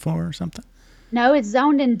paying you for or something? No, it's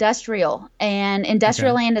zoned industrial, and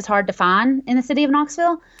industrial land is hard to find in the city of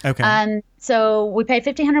Knoxville. Okay. So we paid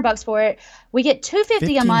 $1,500 for it. We get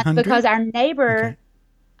 $250 a month because our neighbor. Okay.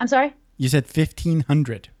 I'm sorry. You said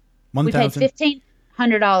 $1,500. We paid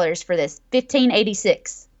 $1,500 for this.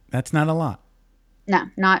 $1,586. That's not a lot. No,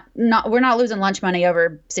 not. We're not losing lunch money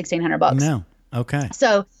over $1,600. No. Okay.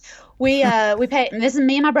 So we paid. This is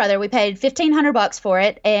me and my brother. We paid $1,500 for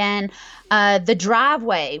it, and the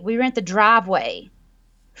driveway. We rent the driveway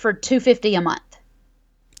for $250 a month.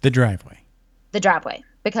 The driveway.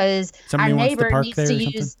 Because somebody our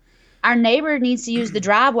neighbor needs to use the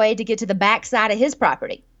driveway to get to the back side of his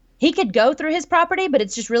property. He could go through his property, but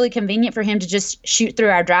it's just really convenient for him to just shoot through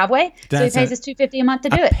our driveway. So he pays us $250 a month to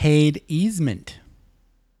do it. Paid easement.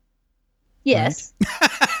 Yes. Right?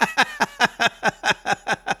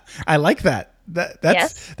 I like that.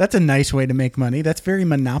 That's a nice way to make money. That's very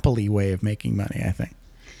Monopoly way of making money, I think.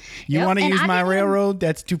 You want to use my railroad?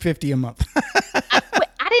 That's $250 a month.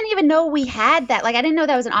 I didn't even know we had that. Like, I didn't know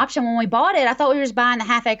that was an option when we bought it. I thought we were just buying the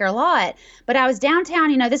half-acre lot. But I was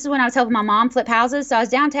downtown. This is when I was helping my mom flip houses. So I was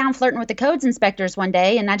downtown flirting with the codes inspectors one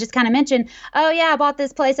day, and I just kind of mentioned, oh, yeah, I bought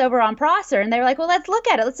this place over on Prosser. And they were like, well, let's look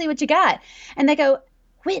at it. Let's see what you got. And they go,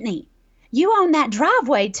 Whitney, you own that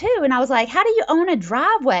driveway too. And I was like, how do you own a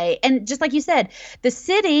driveway? And just like you said, the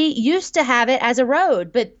city used to have it as a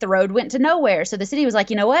road, but the road went to nowhere. So the city was like,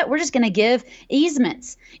 you know what? We're just going to give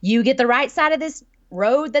easements. You get the right side of this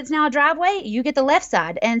road that's now a driveway, you get the left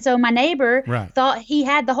side. And so my neighbor Right. thought he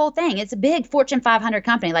had the whole thing. It's a big Fortune 500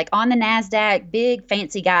 company, like on the NASDAQ, big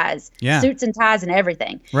fancy guys, Yeah. suits and ties and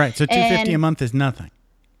everything. Right. So $250 a And month is nothing.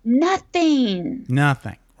 Nothing.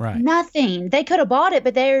 Nothing. Right. Nothing. They could have bought it,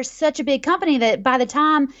 but they're such a big company that by the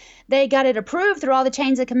time they got it approved through all the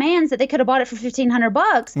chains of commands, that they could have bought it for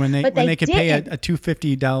 $1,500. When they but when they could pay didn't. a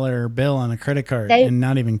 $250 bill on a credit card They- and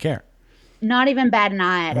not even care. Not even bat an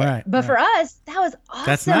eye at it. Right, But for us, that was awesome.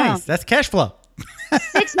 That's nice. That's cash flow.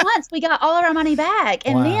 6 months, we got all of our money back.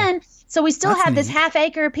 And Wow. then, so we still That's have this neat.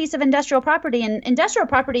 half-acre piece of industrial property. And industrial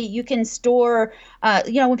property, you can store,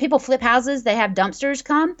 when people flip houses, they have dumpsters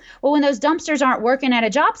come. Well, when those dumpsters aren't working at a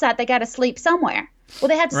job site, they got to sleep somewhere. Well,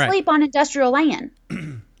 they have to Right. sleep on industrial land.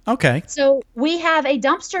 Okay. So we have a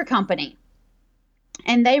dumpster company.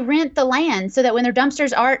 And they rent the land so that when their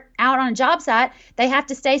dumpsters aren't out on a job site, they have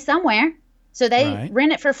to stay somewhere. So they Right.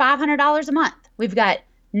 rent it for $500 a month. We've got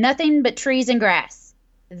nothing but trees and grass.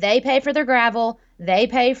 They pay for their gravel. They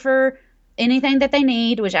pay for anything that they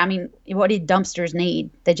need, which, I mean, what do dumpsters need?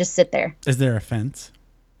 They just sit there. Is there a fence?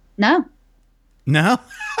 No. No.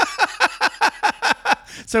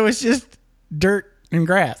 So it's just dirt and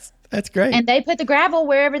grass. That's great. And they put the gravel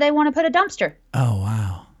wherever they want to put a dumpster. Oh,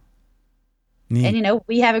 wow. Neat. And,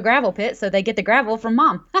 we have a gravel pit, so they get the gravel from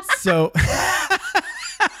mom. So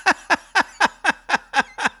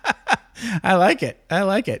I like it. I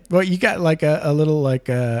like it. Well, you got like a little like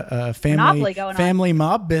a Monopoly going on. family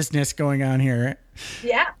mob business going on here.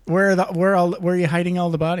 Yeah. Where are you hiding all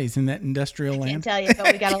the bodies in that industrial Can't land? tell you,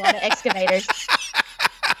 but we got a lot of excavators.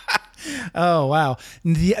 Oh, wow.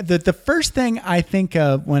 The first thing I think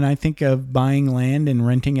of when I think of buying land and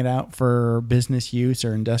renting it out for business use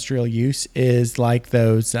or industrial use is like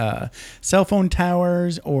those cell phone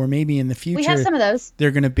towers, or maybe in the future We have some of those.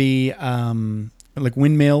 they're going to be like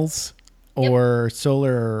windmills or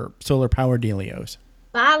solar power dealios.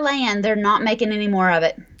 Buy land. They're not making any more of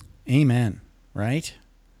it. Amen. Right?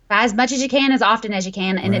 Buy as much as you can, as often as you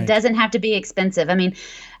can, and Right. it doesn't have to be expensive. I mean,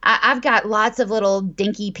 I've got lots of little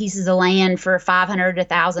dinky pieces of land for $500 to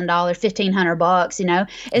 $1,000, $1,500.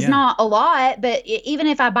 It's Yeah. not a lot, but even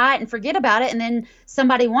if I buy it and forget about it, and then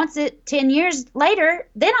somebody wants it 10 years later,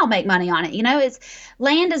 then I'll make money on it. It's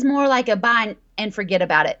land is more like a buy and forget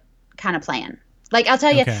about it kind of plan. Like I'll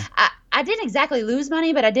tell you, Okay. I didn't exactly lose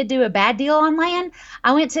money, but I did do a bad deal on land.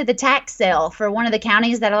 I went to the tax sale for one of the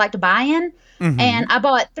counties that I like to buy in. And I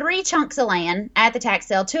bought 3 chunks of land at the tax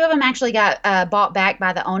sale. 2 of them actually got bought back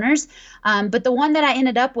by the owners. But the one that I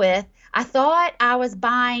ended up with, I thought I was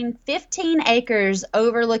buying 15 acres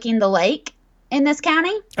overlooking the lake in this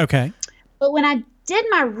county. Okay. But when I did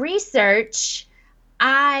my research,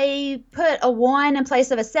 I put a 1 in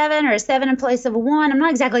place of a 7 or a 7 in place of a 1. I'm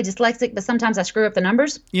not exactly dyslexic, but sometimes I screw up the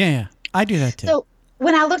numbers. Yeah. I do that too. So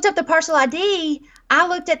when I looked up the parcel ID, I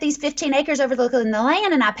looked at these 15 acres overlooking the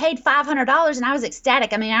land, and I paid $500, and I was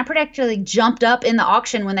ecstatic. I mean, I practically jumped up in the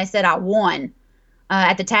auction when they said I won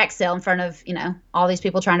at the tax sale in front of, all these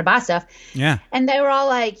people trying to buy stuff. Yeah. And they were all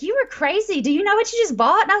like, "You were crazy. Do you know what you just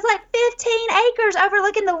bought?" And I was like, 15 acres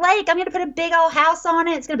overlooking the lake. I'm going to put a big old house on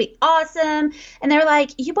it. It's going to be awesome. And they were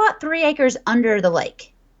like, "You bought 3 acres under the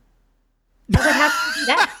lake." I was like, "How can you do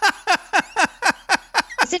that?"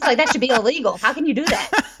 It seems like that should be illegal. How can you do that?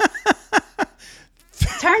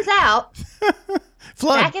 Turns out,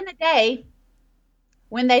 Flood. back in the day,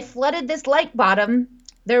 when they flooded this lake bottom,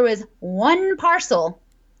 there was one parcel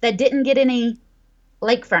that didn't get any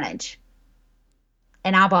lake frontage.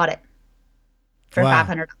 And I bought it for Wow.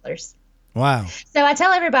 $500. Wow. So I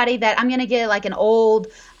tell everybody that I'm going to get like an old,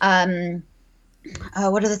 houseboat.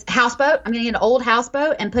 I'm going to get an old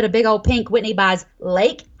houseboat and put a big old pink Whitney Buys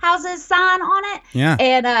Lake Houses sign on it. Yeah.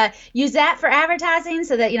 And use that for advertising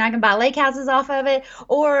so that, I can buy lake houses off of it.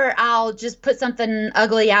 Or I'll just put something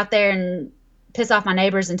ugly out there and piss off my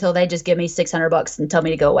neighbors until they just give me $600 and tell me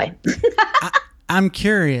to go away. I'm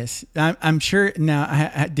curious. I'm sure now.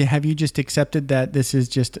 Have you just accepted that this is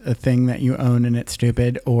just a thing that you own and it's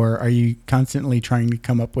stupid, or are you constantly trying to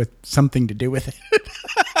come up with something to do with it?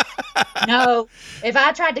 No, if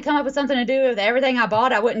I tried to come up with something to do with everything I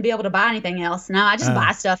bought, I wouldn't be able to buy anything else. No, I just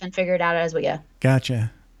buy stuff and figure it out as we go.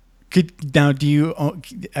 Gotcha.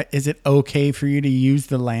 Is it okay for you to use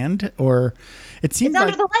the land, or it seems It's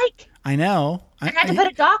like under the lake. I know. I had to put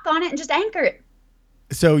a dock on it and just anchor it.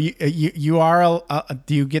 So you are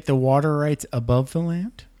do you get the water rights above the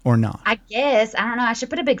land or not? I guess. I don't know. I should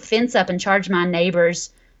put a big fence up and charge my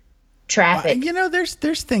neighbors traffic.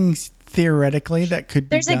 There's things theoretically that could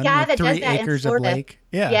be There's a done guy with that does 3 that in acres of Florida. lake.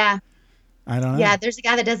 Yeah. Yeah. I don't know. Yeah, there's a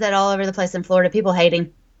guy that does that all over the place in Florida. People hate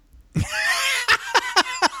him.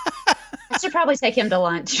 I should probably take him to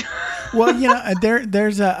lunch. Well,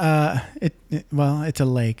 there's it's a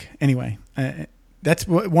lake. Anyway, that's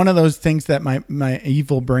one of those things that my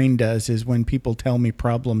evil brain does is when people tell me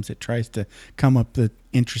problems, it tries to come up with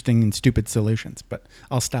interesting and stupid solutions. But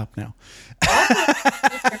I'll stop now.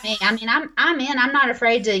 For me, I mean, I'm in. I'm not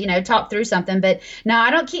afraid to talk through something. But no,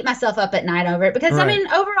 I don't keep myself up at night over it because Right. I mean,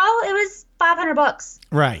 overall, it was $500.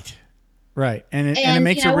 Right. And it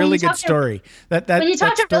makes a really good story. When you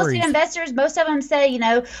talk to real story estate investors, most of them say,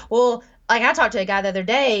 well, like I talked to a guy the other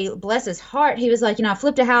day, bless his heart. He was like, I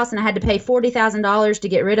flipped a house and I had to pay $40,000 to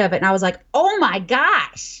get rid of it. And I was like, oh my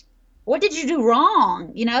gosh, what did you do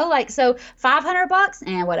wrong? So $500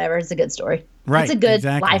 and whatever. It's a good story. Right. It's a good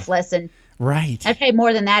exactly. life lesson. Right. I paid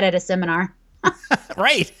more than that at a seminar.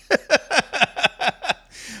 Right.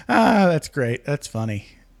 That's great. That's funny.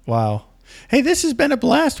 Wow. Hey, this has been a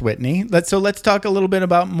blast, Whitney. Let's talk a little bit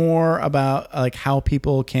more about like how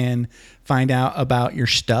people can find out about your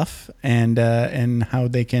stuff and how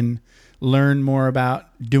they can learn more about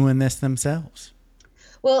doing this themselves.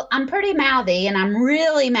 Well, I'm pretty mouthy, and I'm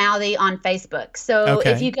really mouthy on Facebook. So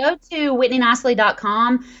Okay. if you go to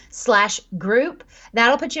whitneynicely.com/group,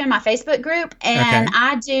 that'll put you in my Facebook group. And Okay.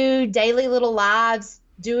 I do daily little lives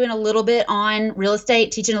doing a little bit on real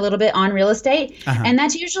estate, teaching a little bit on real estate. Uh-huh. And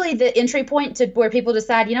that's usually the entry point to where people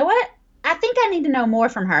decide, you know what? I think I need to know more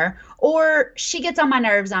from her, or she gets on my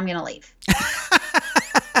nerves, I'm going to leave.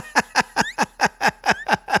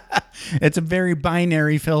 It's a very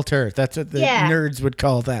binary filter. That's what the nerds would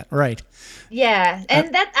call that. Right. Yeah,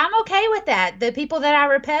 and that I'm okay with that. The people that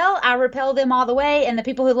I repel them all the way, and the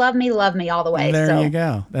people who love me all the way. There you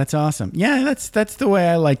go. That's awesome. Yeah, that's the way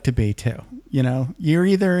I like to be too. You're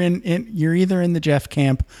either in the Jeff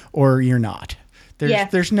camp or you're not.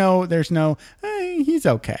 There's no hey, he's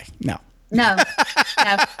okay. No.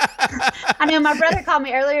 I know my brother called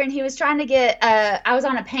me earlier and he was trying to get, I was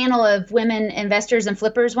on a panel of women investors and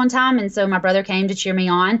flippers one time. And so my brother came to cheer me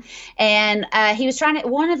on and he was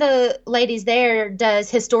one of the ladies there does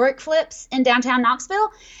historic flips in downtown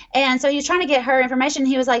Knoxville. And so he was trying to get her information.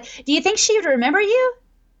 He was like, do you think she would remember you?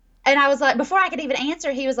 And I was like, before I could even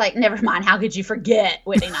answer, he was like, never mind. How could you forget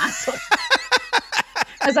Whitney Nicely?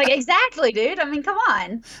 I was like, exactly, dude. I mean, come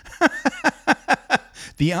on.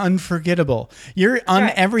 The unforgettable. You're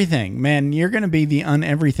right. everything, man. You're going to be the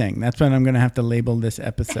everything. That's what I'm going to have to label this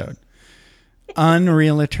episode.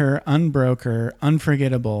 Unrealtor, unbroker,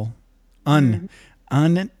 unforgettable,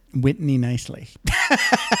 Whitney Nicely.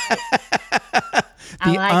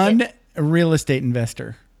 The real estate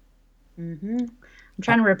investor. Mm-hmm. I'm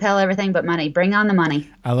trying to repel everything but money. Bring on the money.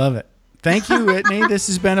 I love it. Thank you, Whitney. This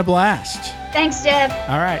has been a blast. Thanks, Jeff.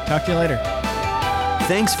 All right. Talk to you later.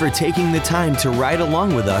 Thanks for taking the time to ride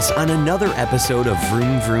along with us on another episode of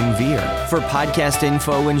Vroom Vroom Veer. For podcast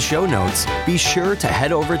info and show notes, be sure to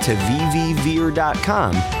head over to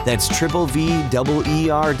vvveer.com. That's VVER.com.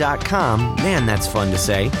 Man, that's fun to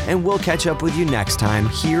say. And we'll catch up with you next time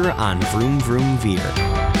here on Vroom Vroom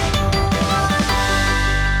Veer.